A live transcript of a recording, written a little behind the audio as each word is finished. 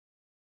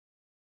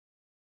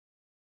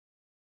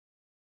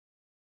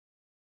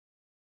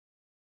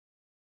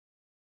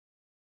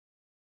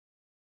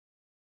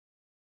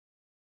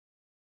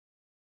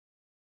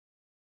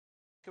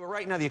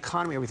Right now, the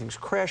economy, everything's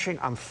crashing.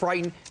 I'm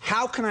frightened.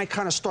 How can I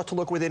kind of start to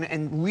look within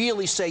and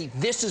really say,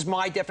 this is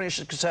my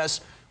definition of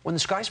success when the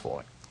sky's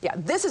falling? Yeah,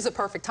 this is a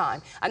perfect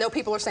time. I know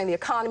people are saying the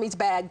economy's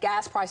bad,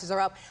 gas prices are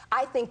up.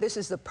 I think this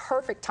is the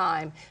perfect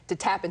time to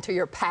tap into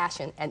your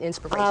passion and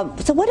inspiration.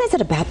 So what is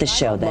it about the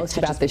show that most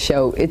about the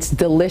show? It's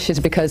delicious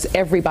because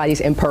everybody's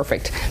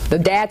imperfect. The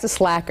dad's a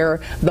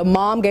slacker. The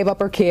mom gave up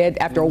her kid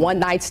after a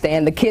one-night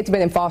stand. The kid's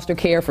been in foster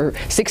care for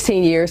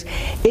 16 years.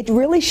 It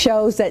really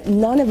shows that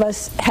none of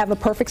us have a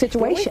perfect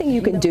situation. The only thing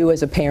you can do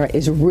as a parent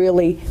is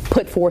really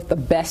put forth the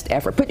best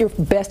effort. Put your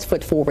best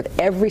foot forward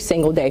every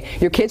single day.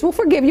 Your kids will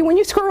forgive you when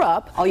you screw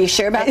up. Are you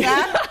sure about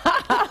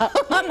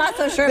that? I'm not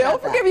so sure They'll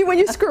forgive you when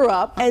you screw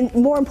up. And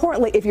more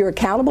importantly, if you're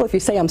accountable, if you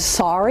say, I'm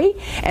sorry,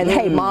 and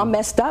hey, mom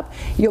messed up,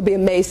 you'll be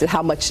amazed at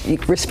how much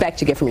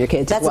respect you get from your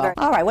kids as well.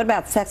 All right, what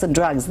about sex and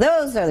drugs?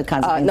 Those are the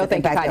kinds of things no, that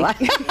thank impact your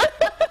life.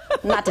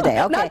 Not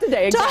today, okay. Not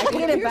today,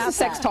 exactly. Here's the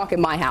sex talk in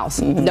my house.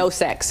 No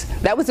sex.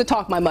 That was the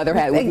talk my mother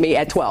had with me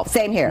at 12.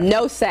 Same here.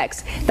 No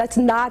sex. That's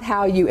not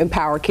how you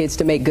empower kids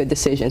to make good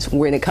decisions.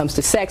 When it comes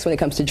to sex, when it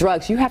comes to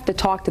drugs, you have to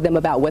talk to them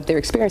about what they're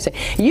experiencing.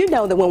 You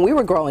know that when we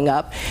were growing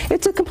up,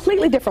 it's a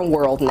completely different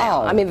world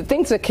now. I mean, the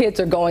things that kids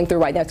are going through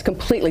right now, it's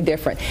completely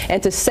different.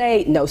 And to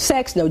say no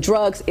sex, no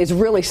drugs, is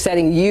really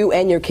setting you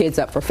and your kids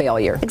up for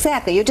failure.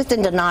 Exactly. You're just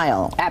in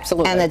denial.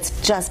 Absolutely. And it's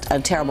just a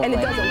terrible and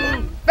way. It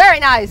doesn't Very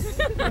nice.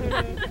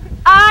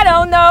 I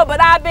don't know, but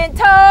I've been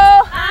told.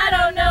 I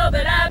don't know,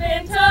 but I've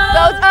been told.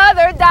 Those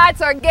other diets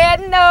are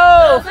getting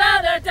old. Those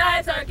other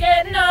diets are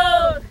getting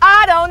old.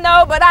 I don't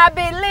know, but I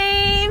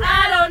believe.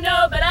 I don't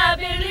know, but I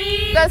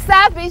believe. The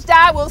South Beach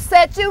diet will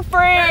set you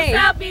free. The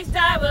South Beach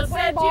diet will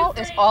set you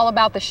free. It's all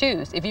about the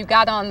shoes. If you've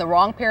got on the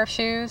wrong pair of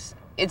shoes,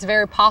 it's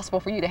very possible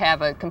for you to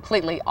have a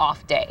completely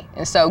off day.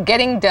 And so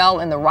getting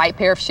Dell in the right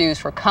pair of shoes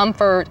for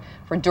comfort,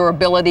 for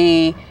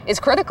durability, is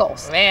critical.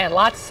 Man,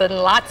 lots and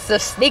lots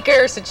of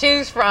sneakers to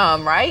choose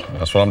from, right?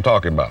 That's what I'm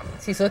talking about.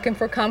 He's looking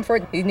for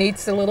comfort. He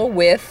needs a little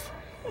width,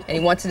 and he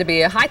wants it to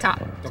be a high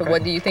top. So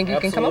what do you think you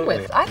can come up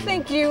with? I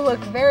think you look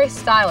very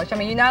stylish. I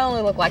mean, you not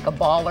only look like a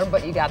baller,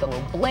 but you got a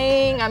little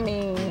bling. I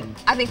mean,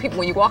 I think people,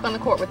 when you walk on the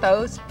court with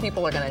those,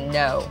 people are gonna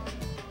know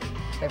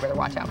they better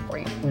watch out for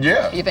you.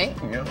 Yeah. You think?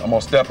 Yeah. I'm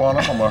gonna step on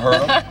them. I'm gonna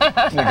hurt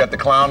them. We got the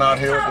clown out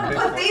here with the big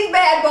Put these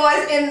bad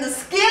boys in the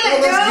skillet,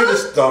 dude. Let's get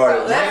it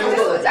started.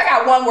 Woods. I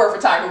got one word for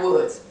Tiger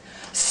Woods.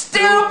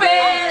 Stupid!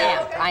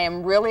 I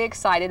am really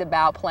excited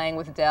about playing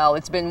with Dell.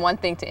 It's been one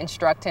thing to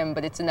instruct him,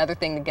 but it's another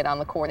thing to get on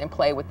the court and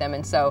play with them.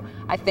 And so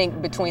I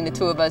think between the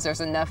two of us,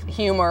 there's enough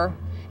humor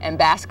and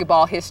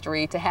basketball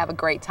history to have a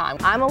great time.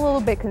 I'm a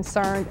little bit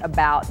concerned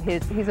about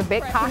he's a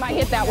bit cocky. You might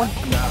hit that one.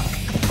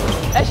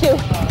 That's you.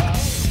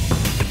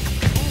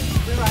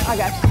 I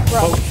got you.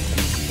 Roll.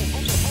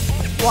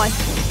 One.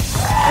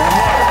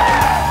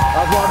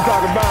 That's what I'm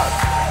talking about.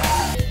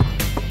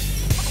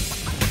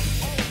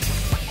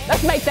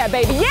 Let's make that,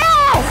 baby.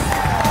 Yes!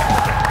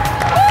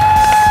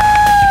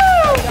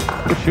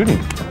 Woo! Good shooting.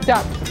 Good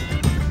job.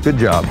 Good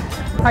job.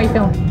 How are you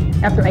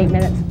feeling after 8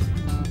 minutes?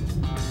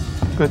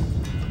 Good.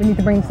 We need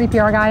to bring the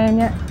CPR guy in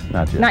yet?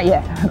 Not yet. Not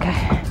yet.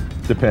 Okay.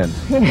 Depends.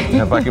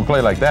 If I can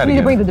play like that We need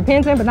to again. bring the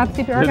depends in, but not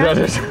the CPR guy?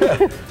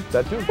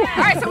 That too.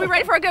 All right, so we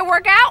ready for a good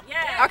workout?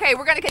 Yeah. Okay,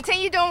 we're gonna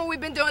continue doing what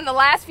we've been doing the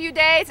last few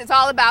days. It's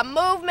all about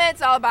movement,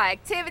 it's all about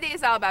activity,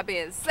 it's all about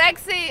being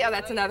sexy. Oh,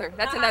 that's another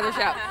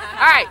show.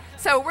 All right,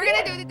 so we're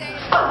gonna do today.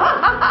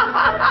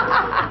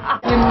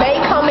 You may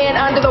come in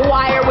under the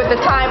wire with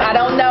the time, I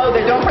don't know.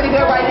 They're doing pretty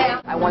good right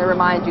now. I want to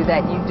remind you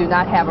that you do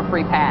not have a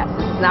free pass.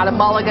 It's not a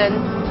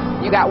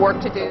mulligan. You got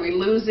work to do. We're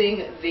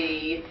losing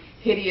the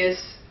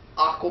hideous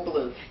aqua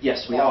blue.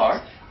 Yes, we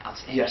are.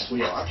 Outstanding. Yes,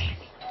 we are.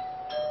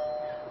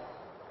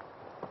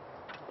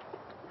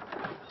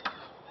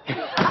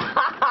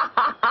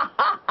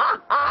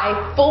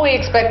 I fully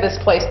expect this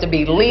place to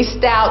be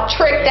leased out,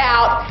 tricked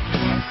out.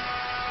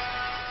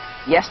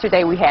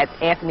 Yesterday we had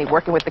Anthony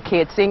working with the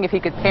kids, seeing if he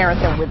could parent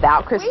them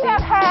without Christine. We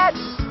have had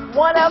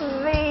one of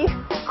the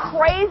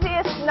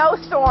craziest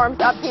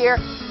snowstorms up here.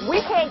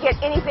 We can't get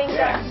anything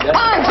done.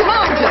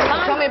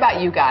 Tell me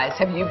about you guys.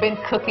 Have you been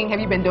cooking?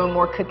 Have you been doing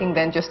more cooking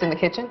than just in the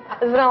kitchen?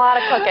 There's been a lot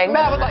of cooking.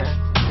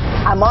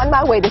 I'm on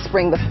my way to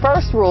spring the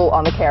first rule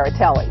on the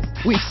Caratellis.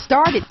 We've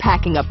started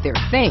packing up their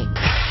things.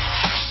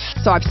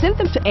 So I've sent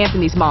them to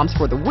Anthony's mom's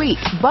for the week,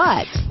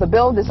 but the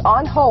build is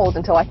on hold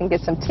until I can get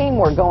some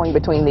teamwork going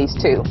between these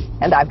two.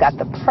 And I've got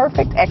the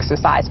perfect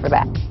exercise for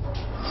that.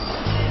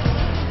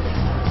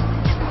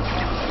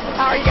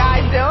 How are you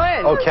guys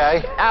doing?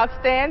 Okay.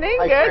 Outstanding.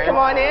 Hi, Good. Fran. Come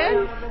on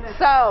in.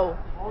 So,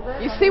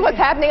 you see what's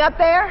happening up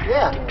there?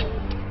 Yeah.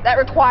 That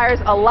requires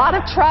a lot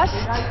of trust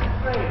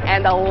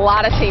and a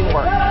lot of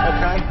teamwork.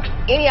 Okay.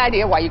 Any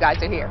idea why you guys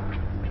are here?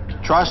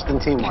 Trust and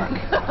teamwork.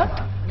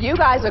 You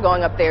guys are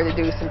going up there to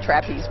do some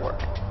trapeze work.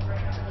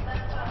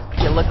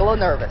 You look a little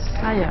nervous.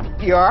 I am.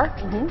 You are?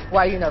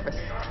 Why are you nervous?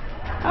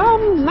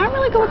 Not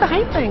really good with the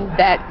height thing.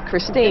 That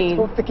Christine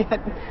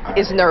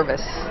is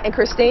nervous. And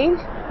Christine,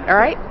 all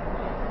right,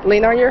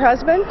 Lean on your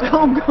husband.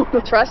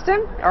 Trust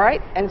him. All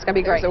right, and it's gonna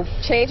be great. There's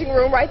a changing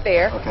room right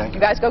there. Okay. You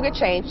guys go get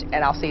changed,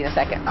 and I'll see you in a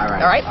second. All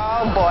right. All right.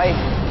 Oh boy.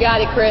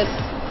 Got it, Chris.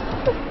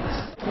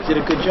 You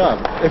did a good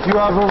job. If you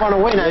ever run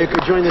away now, you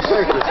could join the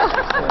circus.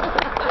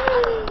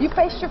 You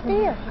faced your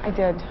fear. I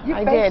did. You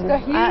I faced did. a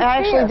huge I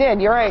actually fear.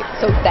 did. You're right.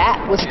 So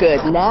that was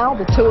good. Now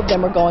the two of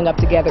them are going up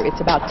together.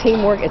 It's about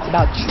teamwork. It's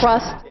about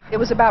trust. It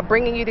was about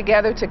bringing you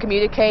together to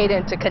communicate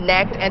and to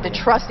connect and to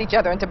trust each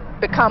other and to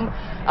become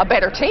a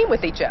better team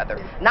with each other.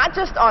 Not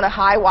just on a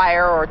high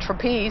wire or a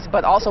trapeze,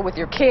 but also with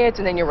your kids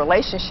and in your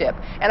relationship.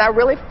 And I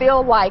really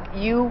feel like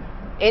you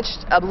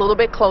inched a little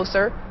bit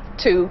closer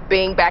to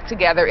being back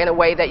together in a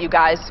way that you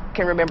guys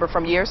can remember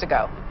from years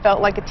ago.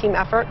 Felt like a team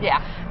effort. Yeah.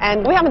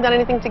 And we haven't done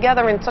anything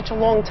together in such a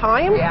long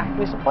time. Yeah.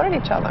 We supported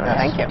each other. Yes.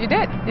 Thank you. You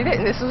did. You did.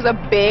 And this was a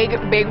big,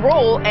 big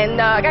rule.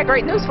 And I got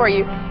great news for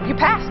you. You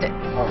passed it.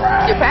 All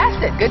right. You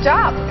passed it. Good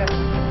job.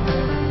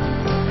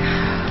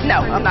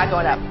 No, I'm not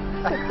going up.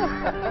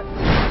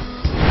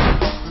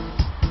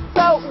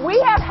 So we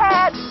have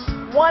had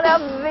one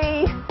of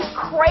the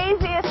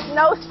craziest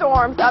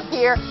snowstorms up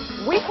here.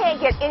 We can't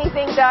get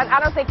anything done.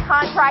 I don't think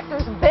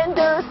contractors,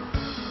 vendors,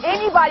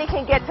 anybody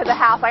can get to the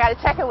house. I got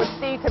to check in with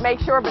Steve to make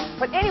sure.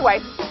 But anyway,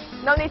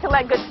 no need to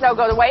let good snow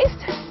go to waste.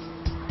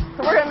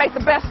 So we're going to make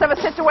the best of a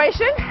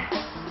situation.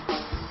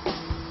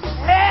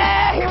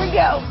 Here we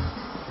go.